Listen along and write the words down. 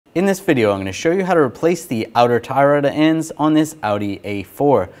In this video, I'm going to show you how to replace the outer tie rod ends on this Audi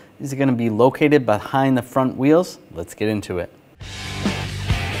A4. These are going to be located behind the front wheels. Let's get into it.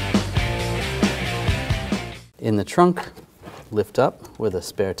 In the trunk, lift up where the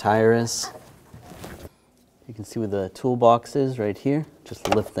spare tire is. You can see where the toolbox is right here.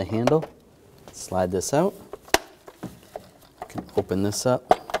 Just lift the handle, slide this out. You can open this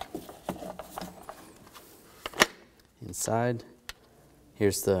up. Inside,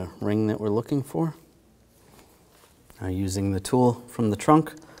 here's the ring that we're looking for. Now, using the tool from the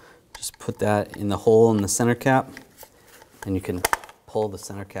trunk, just put that in the hole in the center cap, and you can pull the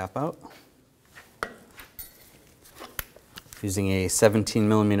center cap out. Using a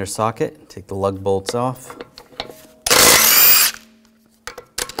 17mm socket, take the lug bolts off.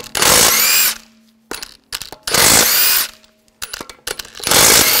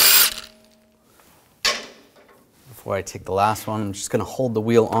 Before I take the last one, I'm just going to hold the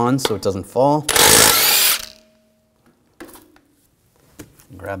wheel on so it doesn't fall.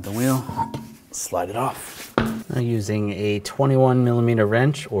 Grab the wheel, slide it off. Now, using a 21mm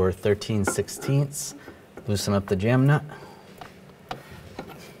wrench or 13/16, loosen up the jam nut.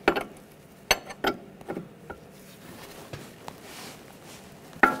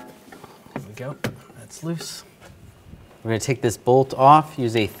 There we go, that's loose. We're going to take this bolt off,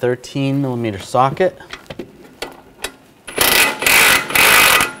 use a 13mm socket.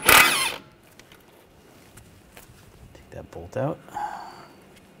 Bolt out.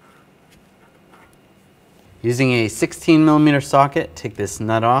 Using a 16mm socket, take this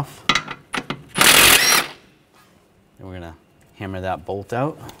nut off. And we're going to hammer that bolt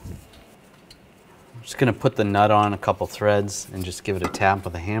out. I'm just going to put the nut on a couple threads and just give it a tap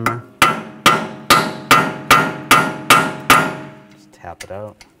with a hammer. Just tap it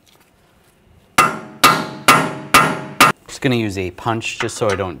out. Just going to use a punch just so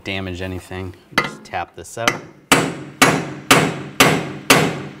I don't damage anything. Just tap this out.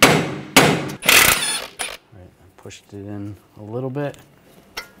 Pushed it in a little bit.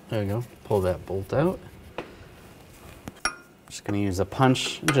 There we go. Pull that bolt out. Just going to use a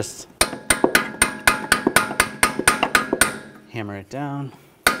punch and just hammer it down.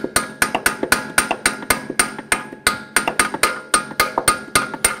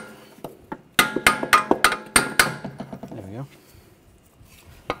 There we go.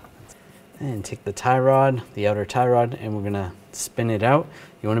 And take the tie rod, the outer tie rod, and we're going to spin it out.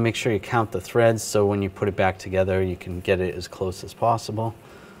 You want to make sure you count the threads so when you put it back together you can get it as close as possible.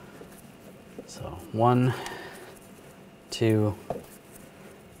 So 1, 2,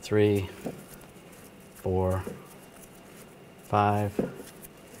 3, 4, 5,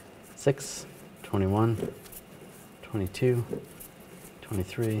 6, 21, 22,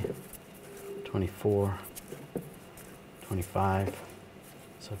 23, 24, 25.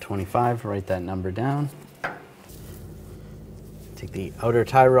 So 25, write that number down. Take the outer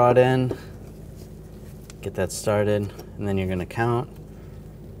tie rod end, get that started, and then you're going to count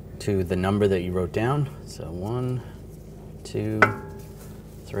to the number that you wrote down. So 1, 2,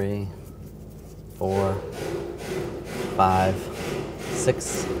 3, 4, 5,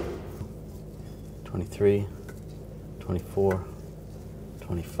 6, 23, 24,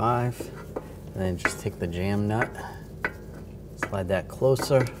 25, and then just take the jam nut, slide that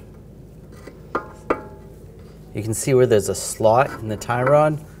closer. You can see where there's a slot in the tie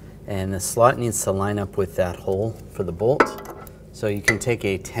rod, and the slot needs to line up with that hole for the bolt. So you can take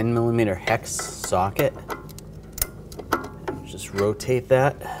a 10mm hex socket and just rotate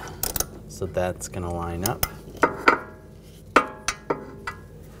that so that's going to line up.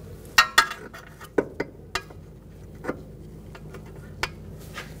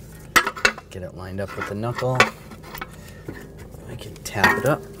 Get it lined up with the knuckle. I can tap it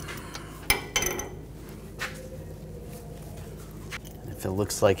up. If it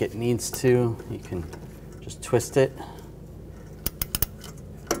looks like it needs to, you can just twist it.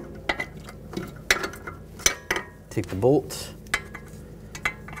 Take the bolt,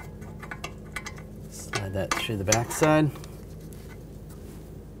 slide that through the back side.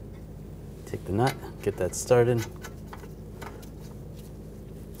 Take the nut, get that started.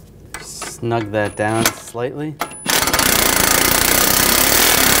 Snug that down slightly.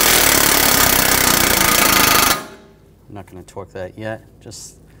 I'm not going to torque that yet,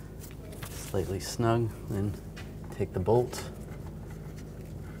 just slightly snug, then take the bolt,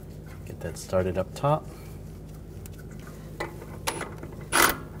 get that started up top.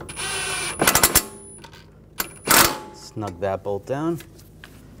 Snug that bolt down,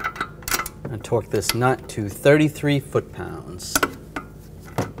 and torque this nut to 33 foot-pounds.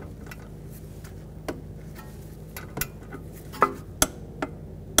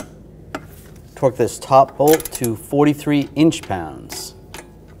 torque this top bolt to 43 inch-pounds.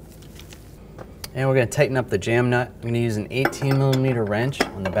 And we're going to tighten up the jam nut. I'm going to use an 18mm wrench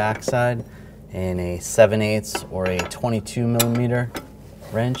on the back side and a 7/8 or a 22mm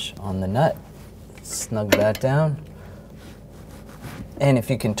wrench on the nut. Snug that down. And if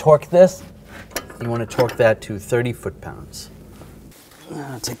you can torque this, you want to torque that to 30 foot-pounds.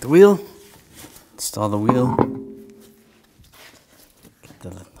 Take the wheel, install the wheel, get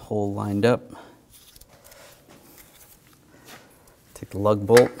the hole lined up. Take the lug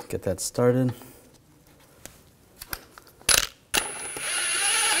bolt, get that started.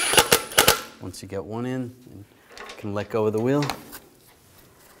 Once you get one in, you can let go of the wheel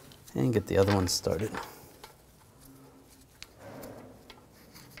and get the other one started.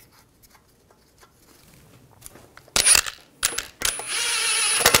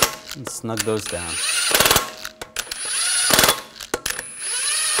 And snug those down.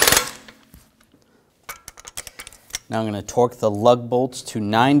 Now I'm going to torque the lug bolts to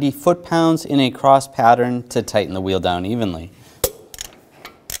 90 foot-pounds in a cross pattern to tighten the wheel down evenly.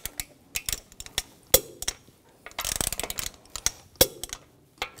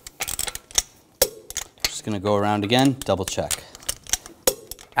 Just going to go around again, double check.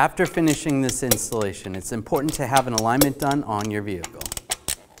 After finishing this installation, it's important to have an alignment done on your vehicle.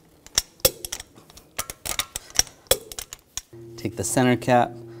 Take the center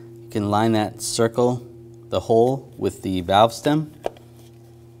cap, you can line that circle, the hole with the valve stem,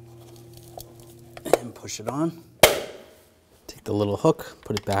 and push it on. Take the little hook,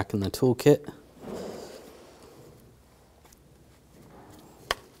 put it back in the tool kit,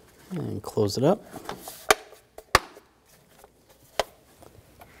 and close it up.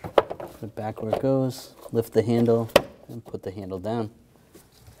 Put it back where it goes, lift the handle, and put the handle down.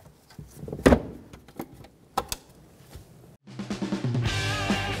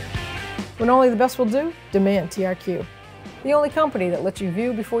 When only the best will do, demand TRQ. The only company that lets you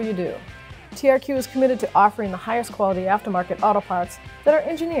view before you do. TRQ is committed to offering the highest quality aftermarket auto parts that are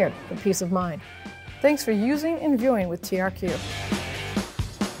engineered for peace of mind. Thanks for using and viewing with TRQ.